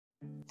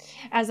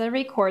As I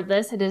record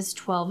this, it is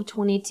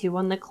 12:22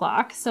 on the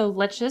clock. So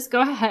let's just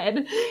go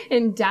ahead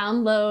and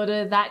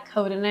download that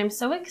code. And I'm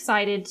so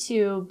excited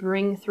to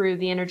bring through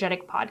the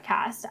Energetic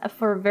Podcast.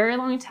 For a very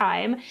long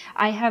time,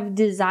 I have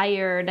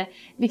desired,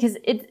 because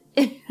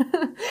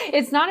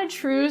it's not a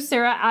true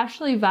Sarah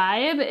Ashley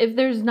vibe if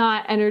there's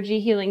not energy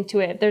healing to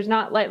it, if there's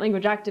not light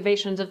language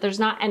activations, if there's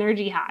not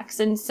energy hacks.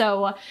 And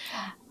so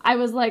I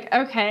was like,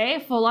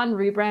 okay, full on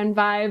rebrand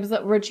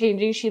vibes. We're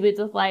changing She Leads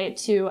with Light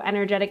to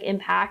Energetic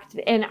Impact.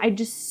 And I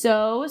just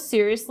so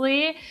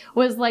seriously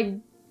was like,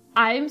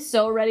 I'm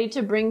so ready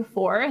to bring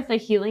forth a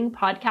healing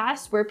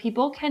podcast where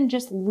people can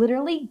just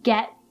literally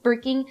get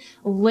freaking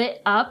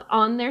lit up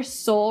on their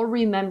soul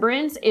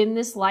remembrance in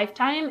this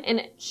lifetime.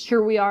 And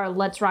here we are.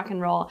 Let's rock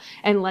and roll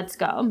and let's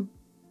go.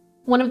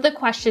 One of the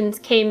questions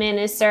came in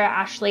is, Sarah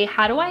Ashley,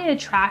 how do I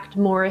attract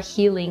more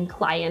healing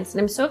clients?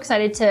 And I'm so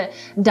excited to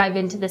dive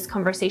into this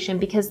conversation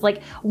because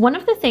one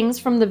of the things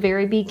from the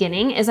very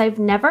beginning is I've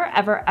never,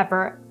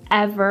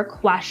 ever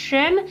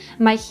questioned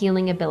my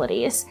healing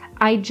abilities.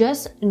 I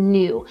just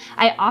knew.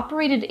 I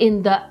operated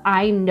in the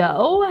I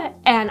know,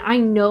 and I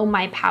know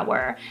my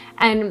power.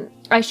 And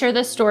I share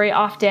this story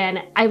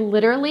often. I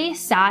literally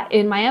sat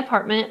in my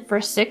apartment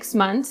for 6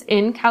 months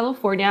in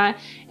California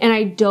and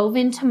I dove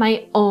into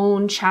my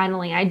own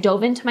channeling. I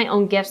dove into my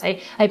own gifts.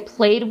 I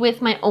played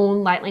with my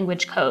own light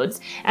language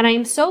codes. And I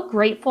am so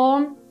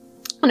grateful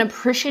and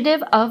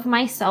appreciative of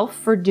myself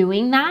for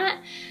doing that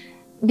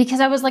because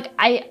I was like,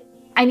 I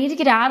need to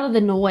get out of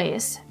the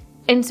noise.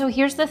 And so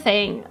here's the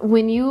thing,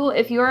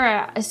 if you're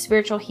a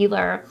spiritual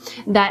healer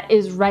that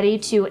is ready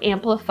to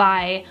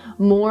amplify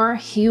more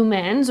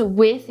humans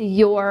with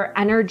your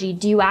energy,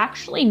 do you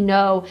actually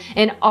know,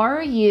 and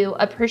are you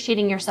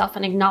appreciating yourself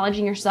and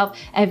acknowledging yourself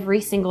every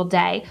single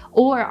day?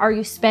 Or are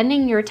you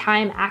spending your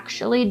time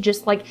actually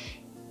just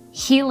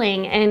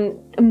healing and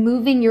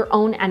moving your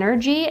own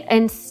energy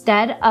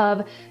instead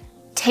of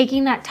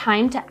taking that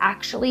time to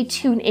actually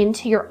tune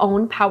into your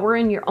own power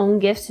and your own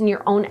gifts and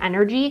your own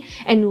energy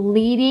and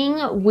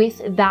leading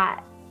with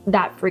that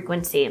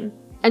frequency?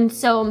 And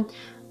so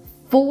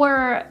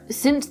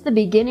since the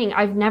beginning,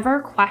 I've never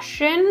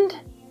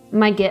questioned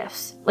my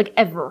gifts,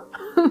 ever.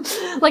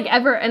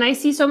 Ever. And I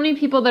see so many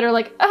people that are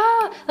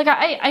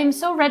I'm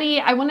so ready.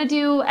 I want to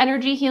do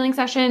energy healing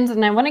sessions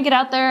and I want to get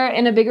out there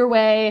in a bigger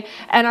way.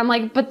 And I'm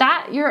like, but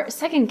you're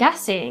second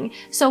guessing.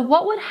 So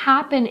what would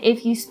happen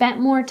if you spent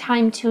more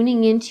time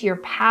tuning into your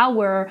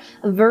power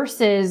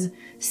versus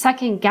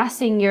second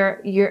guessing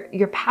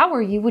your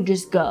power? You would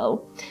just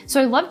go.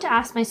 So I love to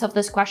ask myself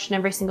this question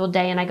every single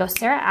day. And I go,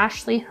 Sarah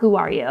Ashley, who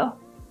are you?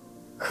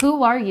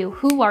 Who are you?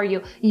 Who are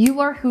you? You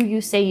are who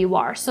you say you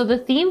are. So the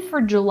theme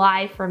for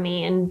July for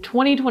me in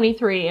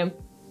 2023,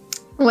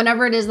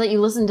 whenever it is that you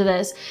listen to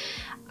this,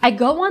 I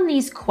go on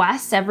these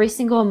quests every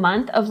single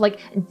month of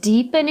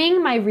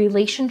deepening my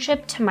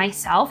relationship to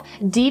myself,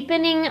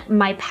 deepening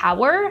my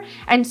power.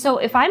 And so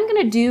if I'm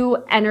going to do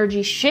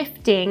energy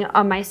shifting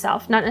on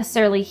myself, not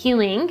necessarily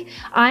healing,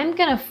 I'm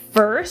going to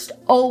first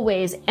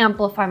always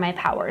amplify my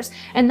powers.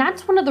 And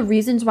that's one of the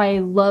reasons why I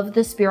love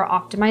the Spirit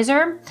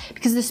Optimizer,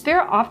 because the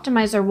Spirit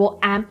Optimizer will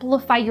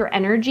amplify your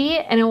energy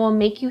and it will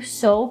make you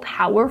so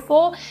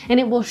powerful, and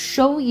it will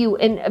show you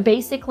and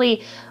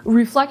basically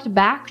reflect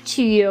back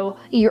to you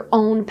your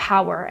own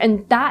power.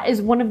 And that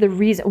is one of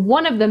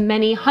the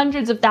many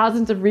hundreds of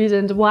thousands of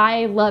reasons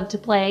why I love to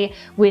play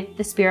with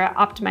the Spirit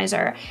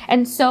Optimizer.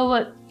 And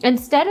so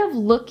instead of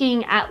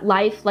looking at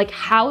life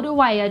how do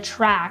I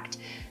attract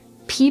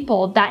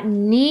people that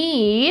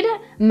need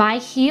my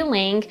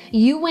healing,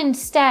 you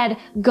instead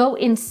go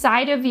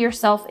inside of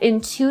yourself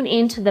and tune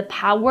into the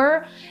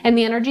power and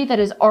the energy that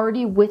is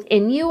already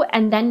within you.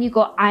 And then you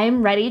go,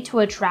 I'm ready to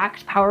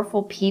attract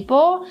powerful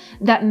people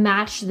that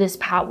match this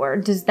power.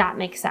 Does that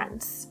make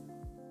sense?